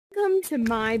welcome to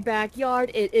my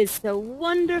backyard. It is so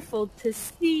wonderful to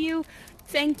see you.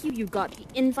 Thank you. You got the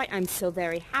invite. I'm so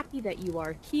very happy that you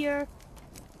are here.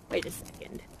 Wait a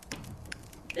second.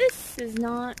 This is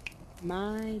not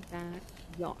my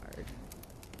backyard.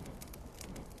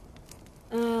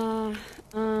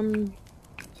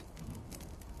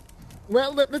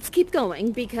 Well, let's keep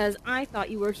going, because I thought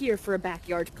you were here for a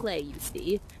backyard play, you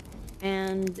see.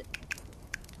 And,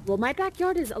 well, my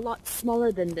backyard is a lot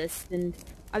smaller than this, and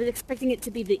I was expecting it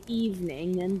to be the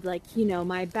evening, and, like, you know,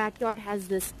 my backyard has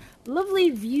this lovely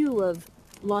view of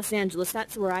Los Angeles.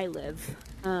 That's where I live.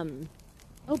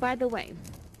 Oh, by the way,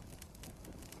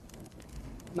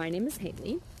 my name is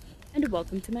Haylee, and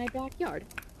welcome to my backyard.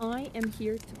 I am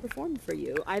here to perform for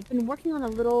you. I've been working on a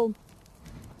little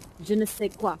je ne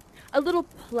sais quoi, a little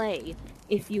play,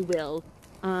 if you will.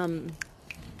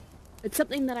 It's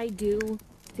something that I do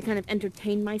to kind of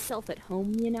entertain myself at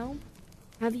home, you know?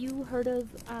 Have you heard of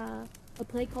a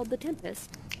play called The Tempest?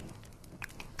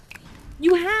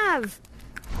 You have!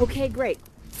 Okay, great.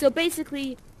 So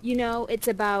basically, you know, it's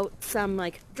about some,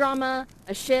 like, drama,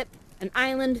 a ship, an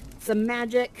island, some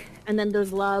magic, and then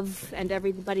there's love, and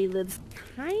everybody lives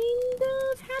kind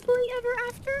of happily ever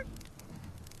after?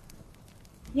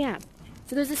 Yeah.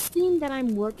 So there's a scene that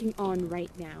I'm working on right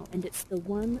now, and it's the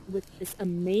one with this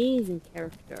amazing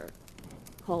character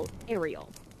called Ariel.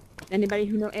 Anybody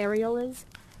who know Ariel is?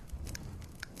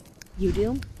 You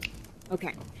do?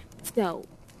 Okay. So,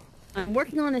 I'm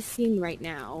working on a scene right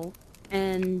now,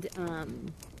 and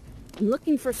I'm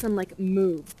looking for some, like,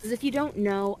 moves. Because if you don't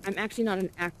know, I'm actually not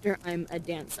an actor, I'm a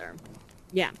dancer.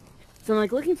 Yeah. So I'm,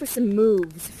 like, looking for some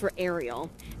moves for Ariel.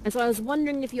 And so I was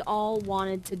wondering if you all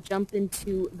wanted to jump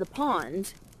into the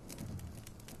pond,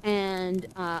 and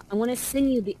I want to sing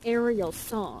you the Ariel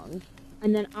song,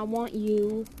 and then I want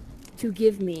you to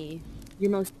give me your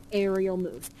most Ariel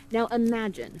moves. Now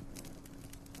imagine,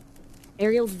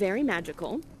 Ariel's very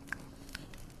magical.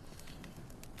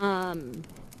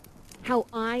 How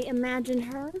I imagine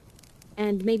her,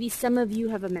 and maybe some of you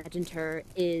have imagined her,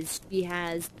 is she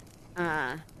has,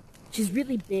 she's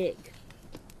really big.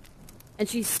 And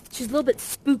she's a little bit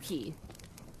spooky,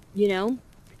 you know?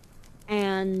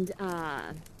 And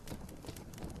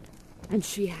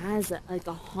she has like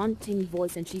a haunting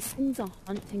voice, and she sings a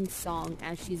haunting song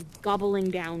as she's gobbling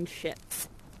down ships.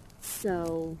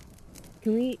 So,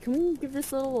 can we give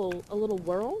this a little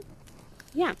whirl?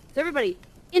 Yeah, so everybody,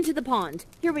 into the pond.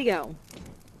 Here we go.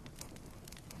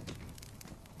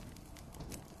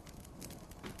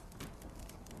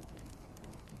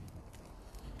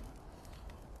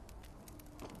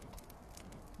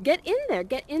 Get in there,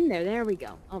 get in there. There we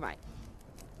go. All right.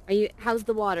 How's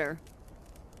the water?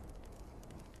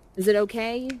 Is it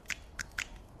okay?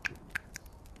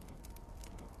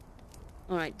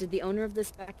 All right, did the owner of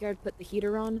this backyard put the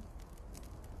heater on?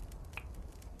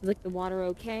 Is, like, the water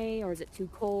okay, or is it too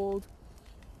cold?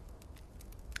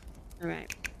 All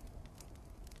right.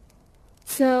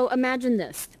 So imagine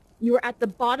this. You are at the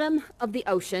bottom of the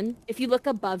ocean. If you look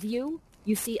above you,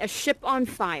 you see a ship on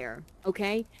fire,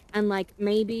 okay? And, like,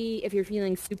 maybe if you're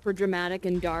feeling super dramatic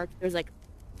and dark, there's, like,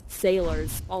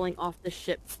 sailors falling off the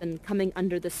ships and coming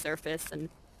under the surface and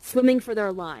swimming for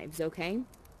their lives, okay?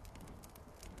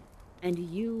 And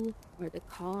you are the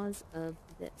cause of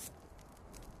this.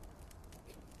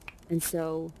 And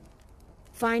so,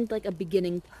 find, like, a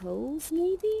beginning pose,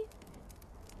 maybe?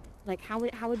 Like, how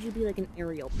would you be, like, an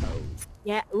aerial pose?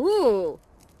 Yeah, ooh!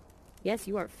 Yes,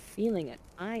 you are feeling it.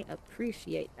 I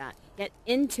appreciate that. Get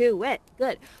into it.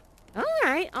 Good. All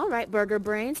right, Burger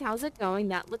Brains. How's it going?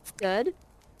 That looks good.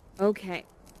 Okay.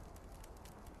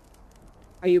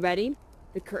 Are you ready?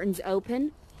 The curtains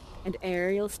open, and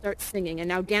Ariel starts singing. And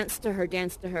now dance to her,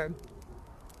 dance to her.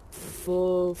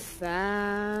 Full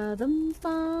fathom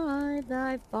five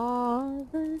thy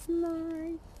father's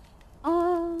lie.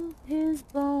 All his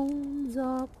bones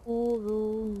are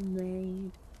coral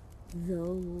made.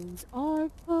 Those are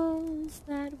pearls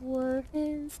that were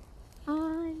his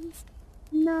eyes.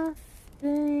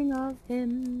 Nothing of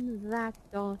him that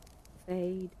doth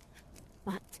fade.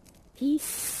 But he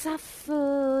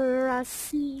suffer a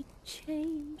sea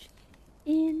change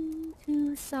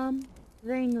into something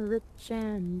rich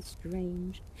and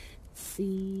strange.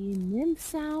 Sea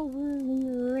nymphs hourly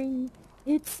ring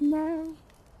its knell.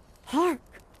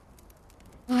 Hark!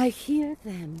 I hear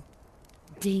them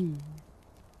ding,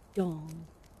 dong,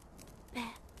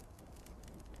 bell.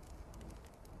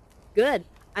 Good.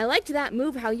 I liked that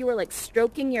move, how you were, like,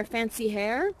 stroking your fancy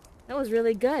hair. That was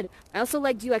really good. I also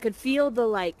liked you. I could feel the,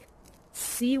 like,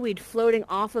 seaweed floating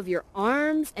off of your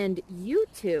arms, and you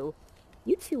two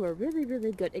are really,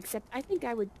 really good. Except I think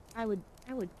I would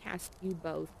cast you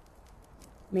both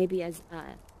maybe as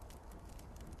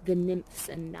the nymphs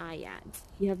and naiads.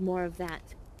 You have more of that.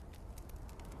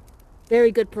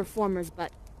 Very good performers,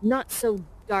 but not so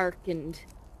dark and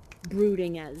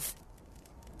brooding as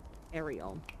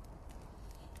Ariel.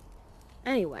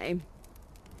 Anyway,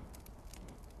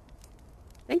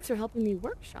 thanks for helping me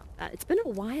workshop that. It's been a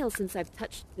while since I've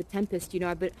touched the Tempest. You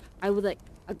know, I was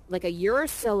like a year or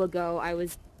so ago, I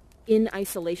was in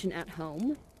isolation at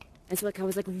home. And so I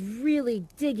was really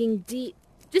digging deep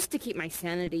just to keep my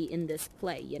sanity in this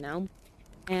play, you know?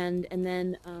 And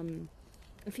then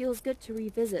it feels good to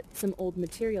revisit some old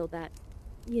material that,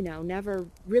 you know, never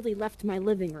really left my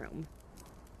living room.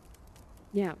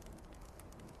 Yeah.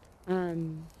 But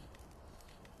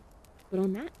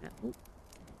on that note,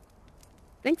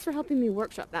 thanks for helping me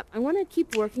workshop that. I want to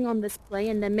keep working on this play,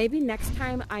 and then maybe next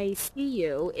time I see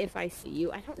you, if I see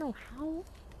you, I don't know how.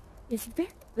 It's very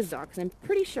bizarre, because I'm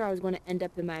pretty sure I was going to end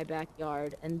up in my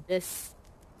backyard, and this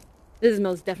is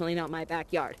most definitely not my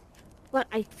backyard. But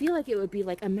I feel like it would be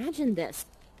like, imagine this.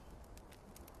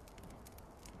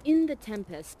 In The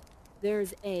Tempest,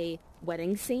 there's a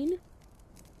wedding scene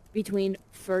between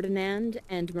Ferdinand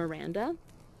and Miranda,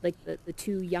 like the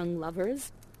two young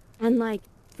lovers. And like,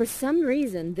 for some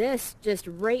reason, this just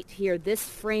right here, this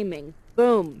framing,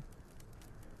 boom.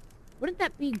 Wouldn't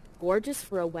that be gorgeous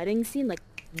for a wedding scene? Like,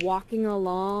 walking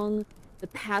along the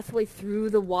pathway through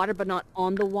the water, but not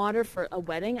on the water for a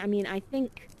wedding? I mean, I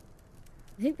think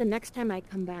the next time I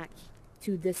come back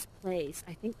to this place,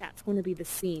 I think that's going to be the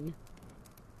scene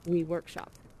we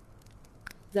workshop.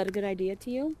 Is that a good idea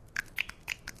to you?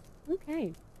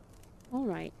 Okay. All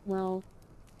right. Well,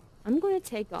 I'm going to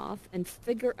take off and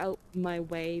figure out my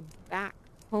way back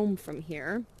home from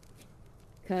here,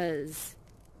 because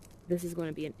this is going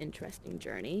to be an interesting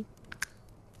journey.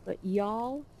 But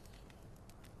y'all,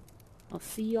 I'll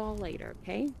see y'all later,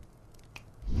 okay?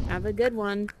 Have a good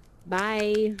one.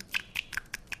 Bye.